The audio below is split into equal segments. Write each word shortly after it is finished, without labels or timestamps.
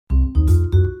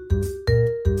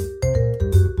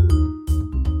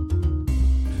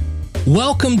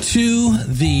Welcome to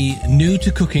the New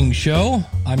to Cooking Show.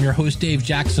 I'm your host, Dave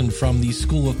Jackson from the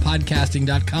School of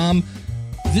Podcasting.com.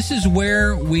 This is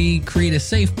where we create a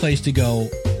safe place to go.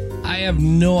 I have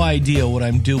no idea what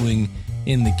I'm doing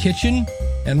in the kitchen,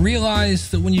 and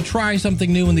realize that when you try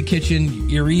something new in the kitchen,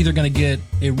 you're either going to get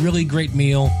a really great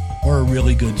meal or a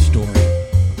really good story.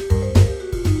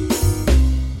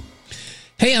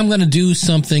 Hey, I'm going to do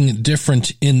something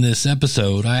different in this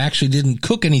episode. I actually didn't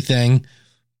cook anything,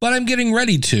 but I'm getting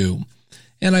ready to.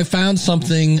 And I found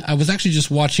something. I was actually just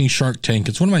watching Shark Tank.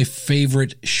 It's one of my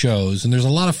favorite shows, and there's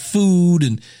a lot of food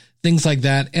and things like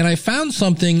that. And I found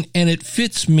something, and it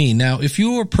fits me. Now, if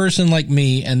you're a person like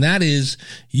me, and that is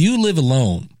you live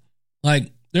alone,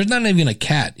 like there's not even a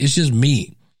cat, it's just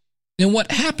me. And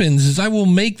what happens is I will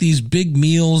make these big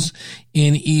meals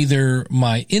in either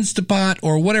my Instapot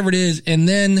or whatever it is, and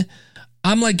then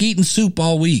I'm like eating soup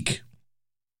all week.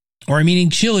 Or I'm eating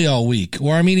chili all week,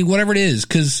 or I'm eating whatever it is,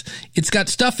 because it's got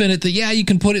stuff in it that, yeah, you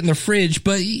can put it in the fridge,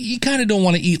 but you kind of don't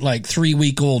want to eat like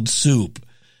 3-week-old soup.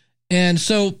 And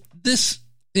so this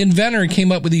inventor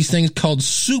came up with these things called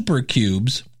super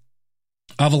cubes.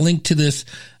 I'll have a link to this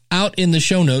out in the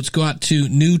show notes. Go out to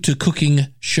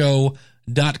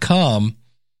newtocookingshow.com.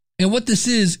 And what this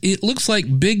is, it looks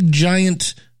like big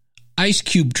giant ice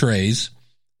cube trays,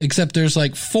 except there's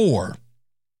like 4.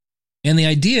 And the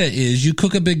idea is you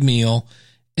cook a big meal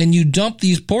and you dump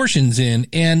these portions in,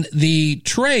 and the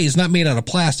tray is not made out of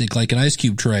plastic like an ice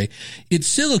cube tray. It's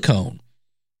silicone.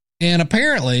 And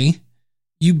apparently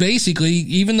you basically,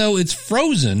 even though it's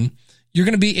frozen, you're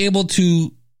going to be able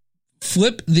to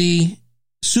flip the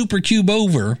super cube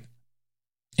over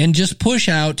and just push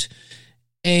out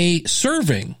a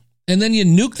serving. And then you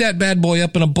nuke that bad boy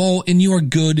up in a bowl and you are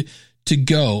good to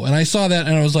go. And I saw that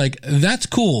and I was like, that's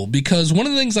cool, because one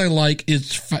of the things I like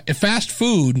is fast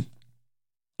food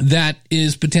that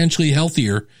is potentially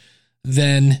healthier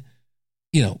than,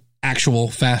 actual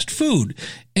fast food.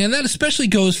 And that especially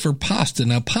goes for pasta.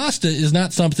 Now, pasta is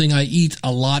not something I eat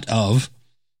a lot of.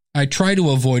 I try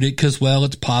to avoid it because, well,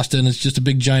 it's pasta and it's just a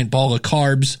big giant ball of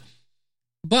carbs.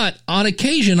 But on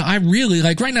occasion, I really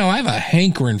like, right now I have a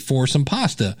hankering for some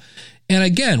pasta. And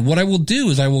again, what I will do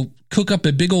is I will cook up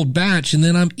a big old batch, and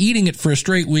then I'm eating it for a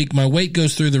straight week. My weight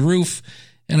goes through the roof.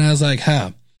 And I was like,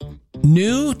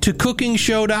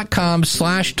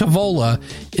 newtocookingshow.com/Tavola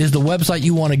is the website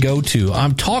you want to go to.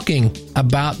 I'm talking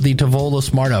about the Tavola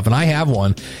Smart Oven. I have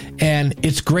one, and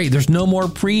it's great. There's no more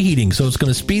preheating, so it's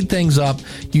going to speed things up.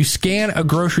 You scan a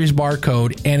groceries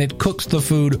barcode, and it cooks the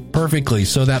food perfectly.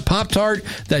 So that Pop-Tart,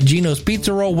 that Gino's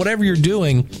Pizza Roll, whatever you're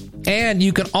doing, and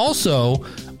you can also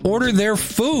order their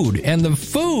food, and the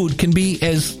food can be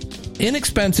as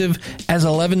inexpensive as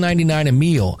 $11.99 a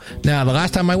meal. Now, the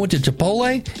last time I went to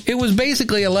Chipotle, it was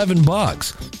basically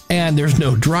 $11, and there's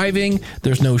no driving,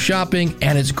 there's no shopping,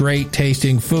 and it's great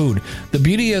tasting food. The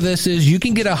beauty of this is you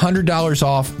can get $100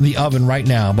 off the oven right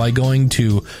now by going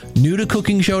to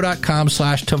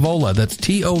newtocookingshow.com/Tavola. That's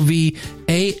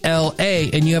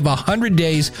TOVALA, and you have 100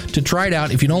 days to try it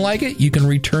out. If you don't like it, you can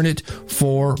return it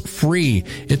for free.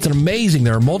 It's amazing.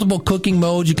 There are multiple cooking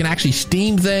modes. You can actually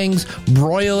steam things,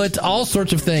 broil it, all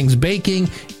sorts of things, baking.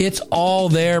 It's all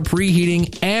there,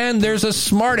 preheating, and there's a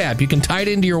smart app. You can tie it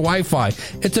into your Wi-Fi.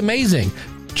 It's amazing.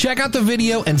 Check out the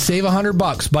video and save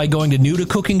 $100 by going to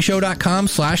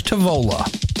newtocookingshow.com/Tavola.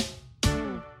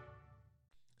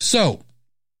 So,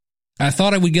 I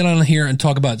thought I would get on here and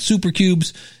talk about super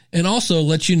cubes and also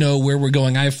let you know where we're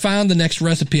going. I have found the next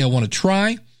recipe I want to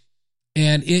try,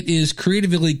 and it is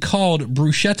creatively called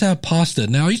bruschetta pasta.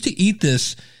 Now, I used to eat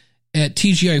this at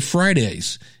TGI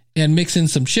Fridays and mix in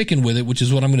some chicken with it, which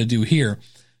is what I'm going to do here.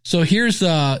 So here's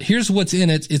what's in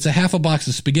it. It's a half a box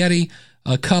of spaghetti,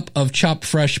 a cup of chopped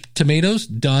fresh tomatoes,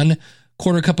 done.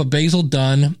 Quarter cup of basil,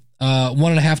 done.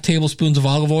 1.5 tablespoons of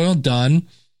olive oil, done.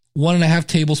 1.5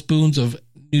 tablespoons of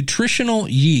nutritional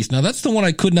yeast. Now, that's the one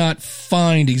I could not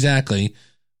find exactly,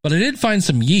 but I did find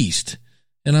some yeast.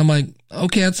 And I'm like,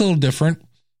 okay, that's a little different,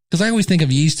 because I always think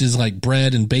of yeast as like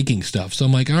bread and baking stuff. So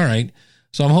I'm like, all right.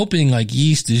 So I'm hoping like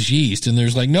yeast is yeast, and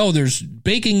there's like, no, there's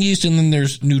baking yeast, and then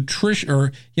there's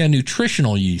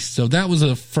nutritional yeast. So that was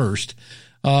a first.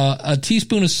 A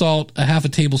teaspoon of salt, a half a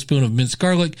tablespoon of minced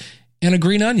garlic, and a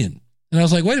green onion. And I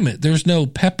was like, wait a minute, there's no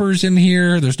peppers in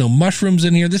here. There's no mushrooms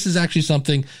in here. This is actually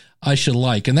something I should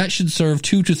like. And that should serve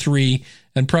 2 to 3,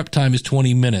 and prep time is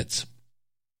 20 minutes.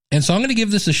 And so I'm going to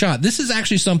give this a shot. This is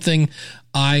actually something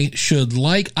I should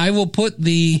like. I will put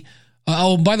the,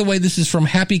 by the way, this is from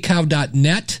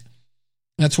happycow.net.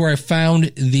 That's where I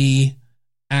found the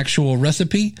actual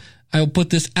recipe. I will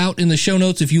put this out in the show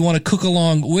notes if you want to cook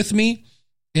along with me.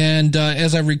 And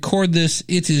as I record this,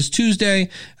 it is Tuesday,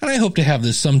 and I hope to have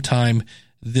this sometime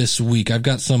this week. I've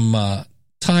got some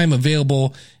time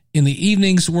available in the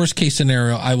evenings. Worst case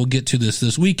scenario, I will get to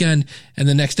this weekend, and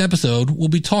the next episode we'll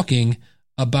be talking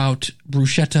about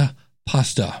bruschetta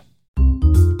pasta.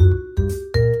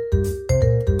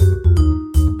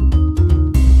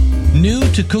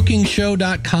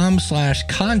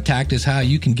 Newtocookingshow.com/contact is how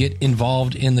you can get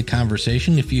involved in the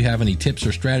conversation if you have any tips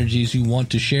or strategies you want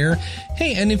to share.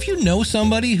 Hey, and if you know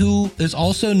somebody who is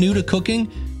also new to cooking,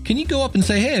 can you go up and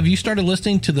say, hey, have you started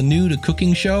listening to the New to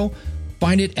Cooking Show?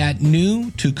 Find it at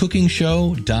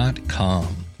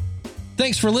newtocookingshow.com.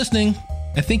 Thanks for listening.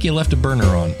 I think you left a burner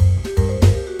on.